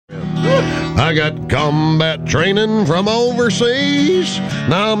I got combat training from overseas.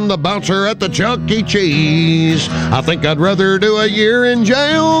 Now I'm the bouncer at the Chuck E. Cheese. I think I'd rather do a year in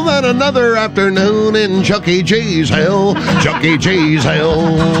jail than another afternoon in Chuck E. Cheese hell. Chuck E. Cheese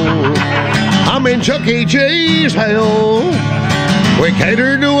hell. I'm in Chuck E. Cheese hell. We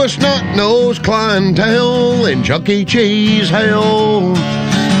cater to a snot-nosed clientele in Chuck E. Cheese hell.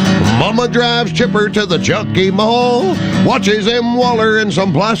 Mama drives Chipper to the Chucky Mall, watches him waller in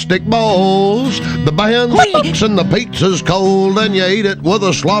some plastic balls. The band sucks and the pizza's cold, and you eat it with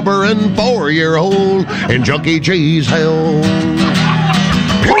a slobbering 4-year-old in Chuck E. Cheese hell.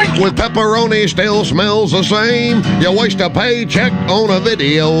 With pepperoni still smells the same. You waste a paycheck on a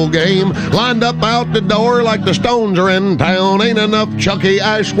video game. Lined up out the door like the Stones are in town. Ain't enough Chucky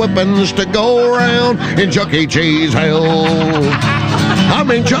ass whippings to go around in Chuck E. Cheese hell. I'm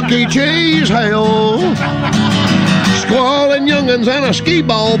in Chuck E. Cheese hell. Squalling young'uns and a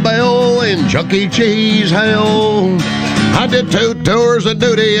skee-ball bell in Chuck E. Cheese hell. I did 2 tours of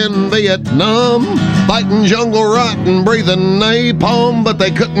duty in Vietnam, fighting jungle rot and breathing napalm, but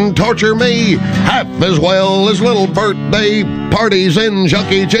they couldn't torture me half as well as little birthday parties in Chuck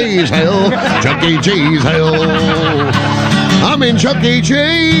E. Cheese hell. Chuck E. Cheese hell. I'm in Chuck E.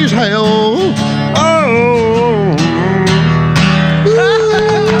 Cheese hell. Oh!